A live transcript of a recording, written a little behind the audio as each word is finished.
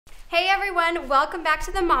Hey everyone, welcome back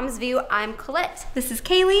to the Mom's View. I'm Colette. This is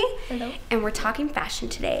Kaylee. Hello. And we're talking fashion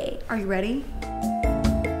today. Are you ready?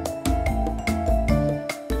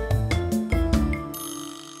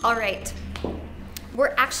 All right.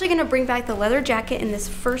 We're actually gonna bring back the leather jacket in this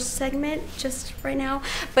first segment just right now.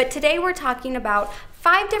 But today we're talking about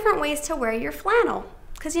 5 different ways to wear your flannel.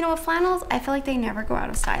 Because you know, with flannels, I feel like they never go out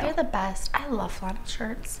of style. They're the best. I love flannel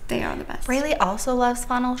shirts. They are the best. Rayleigh also loves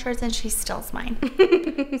flannel shirts and she steals mine.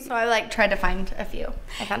 So I tried to find a few.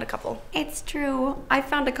 I found a couple. It's true. I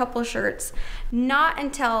found a couple shirts. Not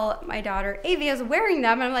until my daughter Avia was wearing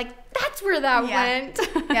them and I'm like, that's where that went.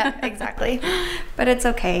 Yeah, exactly. But it's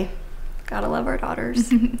okay. Gotta love our daughters.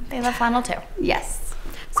 They love flannel too. Yes.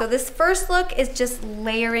 So this first look is just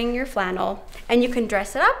layering your flannel, and you can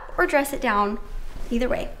dress it up or dress it down. Either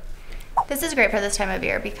way. This is great for this time of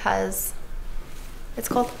year because it's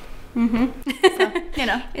cold. So, you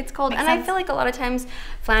know, it's cold. makes And sense. I feel like a lot of times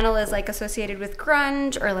flannel is like associated with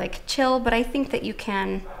grunge or like chill, but I think that you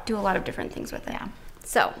can do a lot of different things with it. Yeah.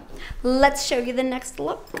 So let's show you the next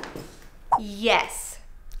look. Yes,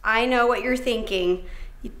 I know what you're thinking.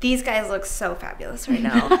 These guys look so fabulous right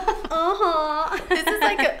now. This is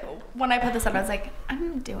like, when I put this on, I was like,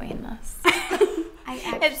 I'm doing this.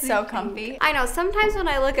 It's so comfy. I know, sometimes when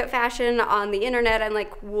I look at fashion on the internet, I'm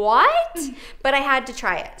like, what? But I had to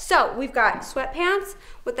try it. So we've got sweatpants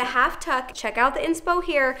with the half tuck. Check out the inspo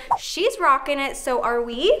here. She's rocking it, so are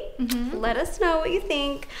we? Let us know what you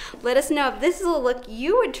think. Let us know if this is a look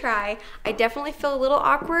you would try. I definitely feel a little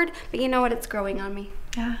awkward, but you know what? It's growing on me.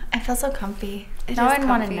 Yeah, I feel so comfy. It Now is I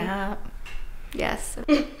want a comfy. nap. Yes.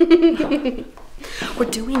 We're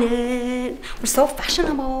doing it. We're so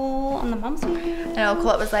fashionable on the Mom's View. I know,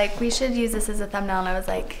 Colette was like, we should use this as a thumbnail, and I was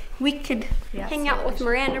like, We could Yes, hang out we with should.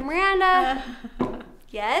 Miranda.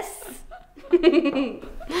 Yes.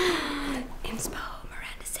 Inspo,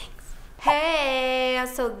 Miranda sings. Hey,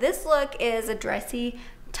 so this look is a dressy,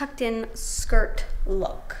 tucked in skirt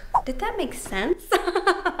look. Did that make sense?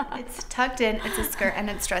 it's tucked in, it's a skirt, and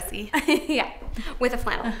it's dressy. Yeah, with a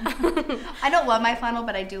flannel. I don't love my flannel,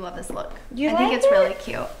 but I do love this look. You I think like it's it? really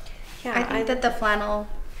cute. Yeah, I think that the flannel,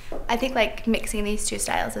 I think like mixing these two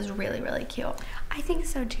styles is really, really cute. I think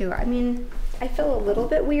so too. I mean, I feel a little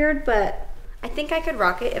bit weird, but I think I could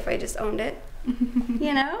rock it if I just owned it.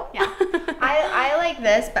 You know? Yeah. I like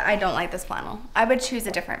this, but I don't like this flannel. I would choose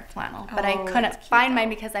a different flannel, but I Oh, couldn't that's cute, find though. mine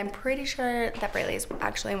because I'm pretty sure that Rayleigh is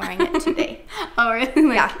actually wearing it today. Oh, really?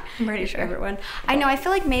 Like, Yeah, I'm pretty sure. favorite one. I know. I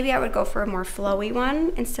feel like maybe I would go for a more flowy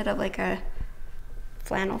one instead of like a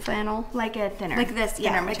flannel. Like a thinner. Like this,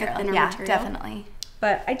 yeah, thinner like a material. thinner yeah, material. definitely.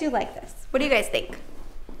 But I do like this. What do you guys think?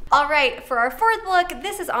 All right, for our fourth look,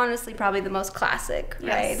 this is honestly probably the most classic,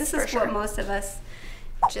 right? Yes, This for is sure. what most of us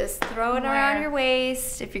just throw it Wear. around your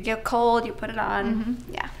waist. If you get cold, you put it on.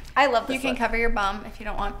 Yeah, I love this You can look. cover your bum if you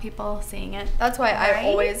don't want people seeing it. That's why I Right?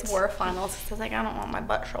 always wore flannels because like I don't want my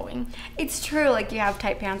butt showing. It's true, like you have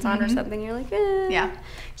tight pants on or something, you're like, Yeah.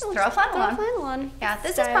 Just throw a flannel on. Flannel on. Yeah,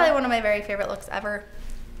 this Style. is probably one of my very favorite looks ever.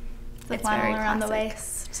 The It's flannel very around the classic.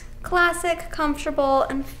 waist. Classic, comfortable,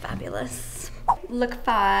 and fabulous. Look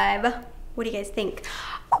 5. What do you guys think?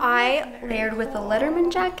 I layered with a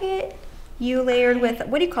Letterman jacket. You layered with,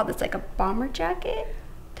 what do you call this? Like a bomber jacket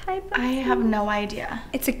type of I have thing? no idea.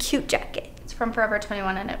 It's a cute jacket. It's from Forever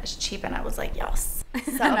 21 and it was cheap and I was like, yes.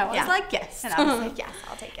 So, And I was yeah. like, yes. And I was like, yes,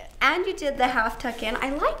 I'll take it. And you did the half tuck in. I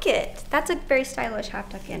like it. That's a very stylish half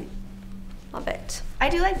tuck in. Love it. I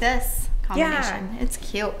do like this combination. Yeah. It's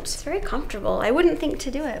cute. It's very comfortable. I wouldn't think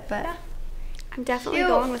to do it, but Yeah. I'm definitely Cute.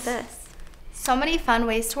 going with this. So many fun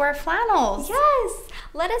ways to wear flannels. Yes.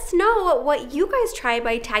 Let us know what you guys try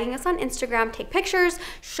by tagging us on Instagram. Take pictures.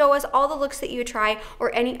 Show us all the looks that you would try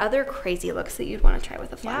or any other crazy looks that you'd want to try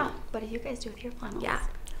with a flannel. Yeah. What do you guys do with your flannels? Yeah.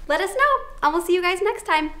 Let us know. And we'll see you guys next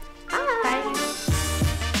time. Bye. Bye.